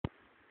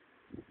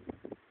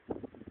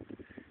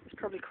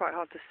probably quite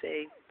hard to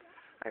see.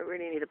 I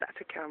really need a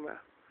better camera.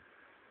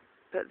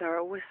 But there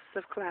are wisps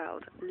of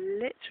cloud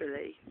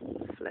literally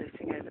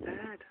floating over their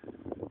head.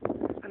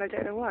 And I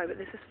don't know why, but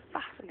this is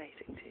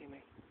fascinating to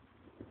me.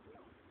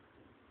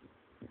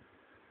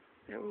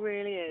 It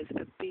really is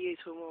a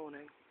beautiful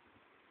morning.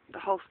 The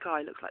whole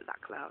sky looks like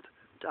that cloud,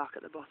 dark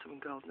at the bottom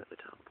and golden at the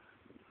top.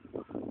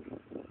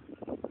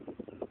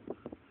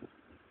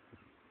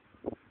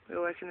 We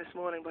were woken this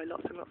morning by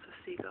lots and lots of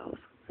seagulls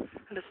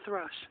and a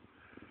thrush,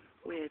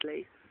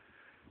 weirdly.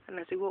 And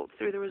as we walked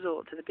through the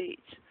resort to the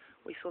beach,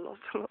 we saw lots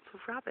and lots of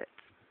rabbits,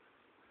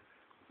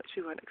 which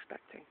we weren't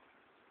expecting.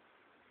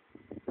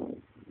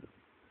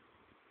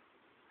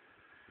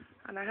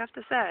 And I have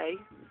to say,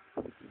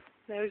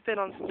 now we've been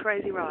on some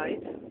crazy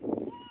rides,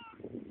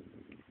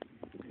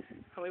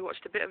 and we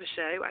watched a bit of a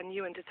show, and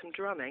Euan did some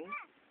drumming.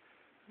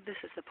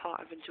 This is the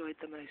part I've enjoyed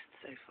the most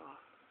so far.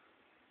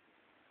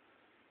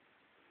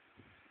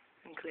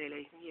 And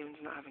clearly,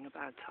 Euan's not having a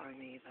bad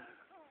time either.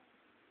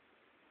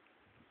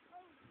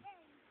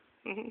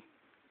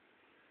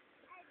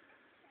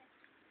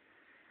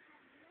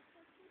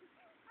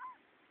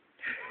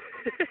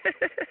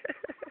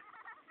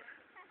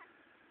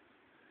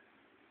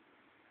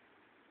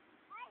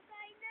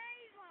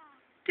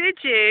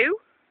 Did you?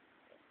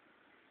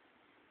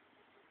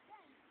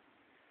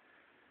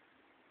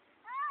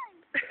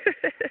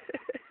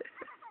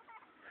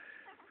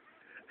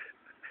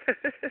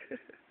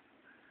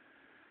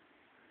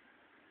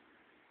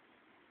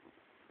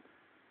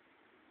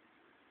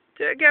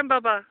 Do it again,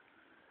 Bubba.